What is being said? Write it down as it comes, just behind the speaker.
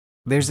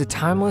There's a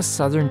timeless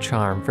Southern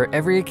charm for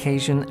every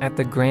occasion at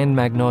the Grand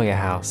Magnolia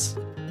House.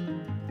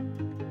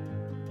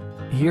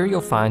 Here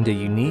you'll find a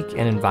unique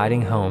and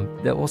inviting home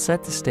that will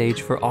set the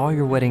stage for all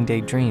your wedding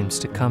day dreams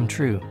to come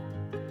true.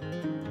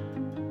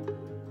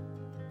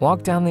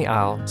 Walk down the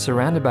aisle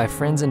surrounded by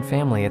friends and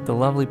family at the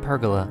lovely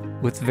pergola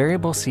with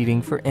variable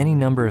seating for any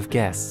number of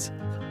guests.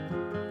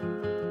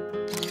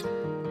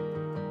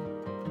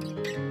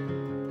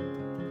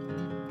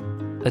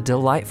 A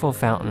delightful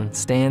fountain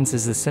stands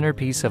as the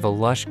centerpiece of a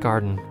lush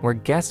garden where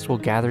guests will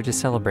gather to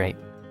celebrate.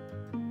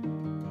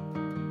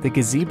 The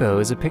gazebo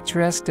is a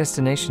picturesque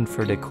destination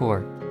for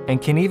decor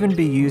and can even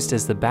be used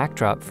as the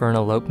backdrop for an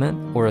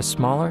elopement or a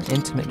smaller,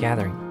 intimate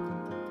gathering.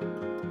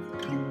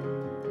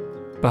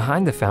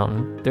 Behind the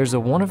fountain, there's a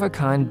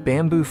one-of-a-kind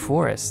bamboo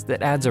forest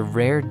that adds a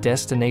rare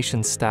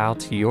destination style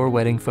to your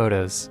wedding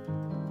photos.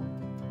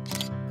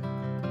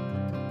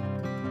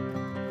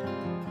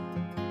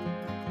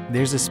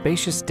 There's a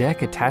spacious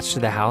deck attached to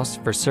the house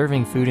for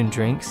serving food and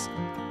drinks,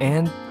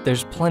 and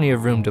there's plenty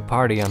of room to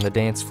party on the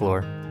dance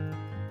floor.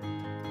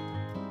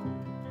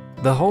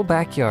 The whole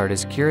backyard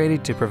is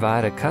curated to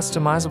provide a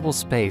customizable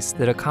space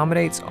that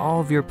accommodates all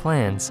of your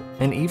plans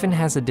and even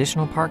has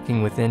additional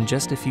parking within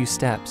just a few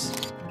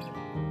steps.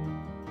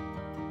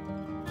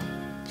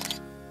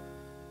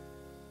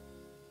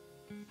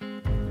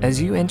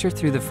 As you enter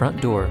through the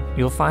front door,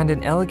 you'll find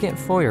an elegant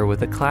foyer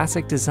with a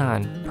classic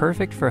design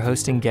perfect for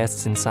hosting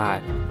guests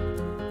inside.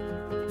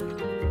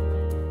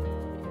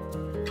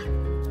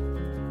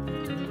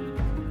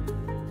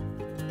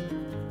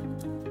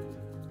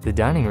 The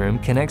dining room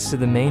connects to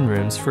the main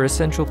rooms for a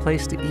central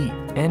place to eat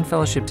and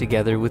fellowship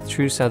together with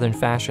true Southern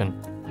fashion.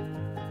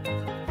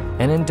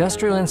 An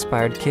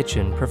industrial-inspired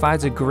kitchen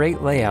provides a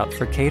great layout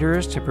for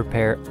caterers to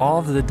prepare all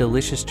of the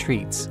delicious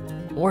treats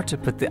or to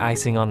put the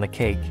icing on the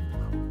cake.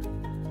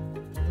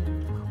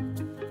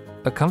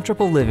 A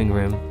comfortable living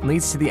room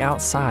leads to the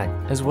outside,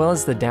 as well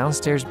as the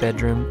downstairs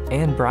bedroom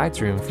and bride's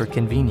room for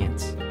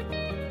convenience.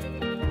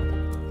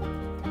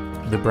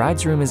 The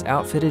bride's room is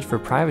outfitted for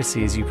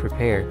privacy as you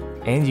prepare,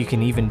 and you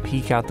can even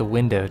peek out the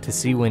window to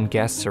see when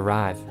guests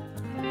arrive.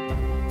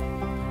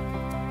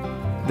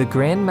 The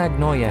Grand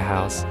Magnolia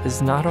House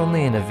is not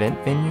only an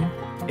event venue,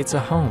 it's a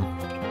home.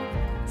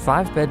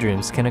 5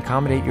 bedrooms can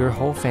accommodate your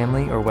whole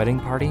family or wedding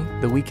party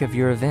the week of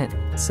your event,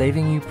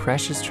 saving you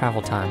precious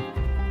travel time.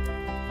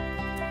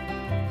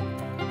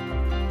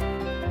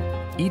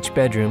 Each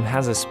bedroom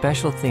has a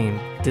special theme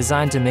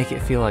designed to make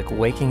it feel like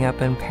waking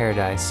up in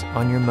paradise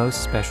on your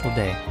most special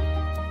day.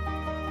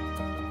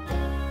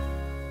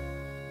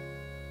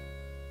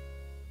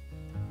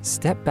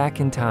 Step back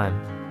in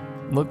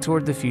time, look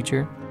toward the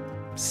future,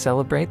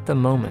 celebrate the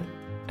moment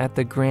at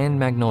the Grand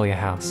Magnolia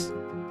House.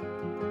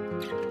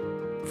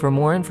 For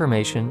more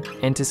information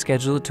and to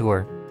schedule a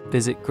tour,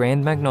 visit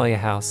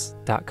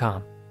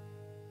grandmagnoliahouse.com.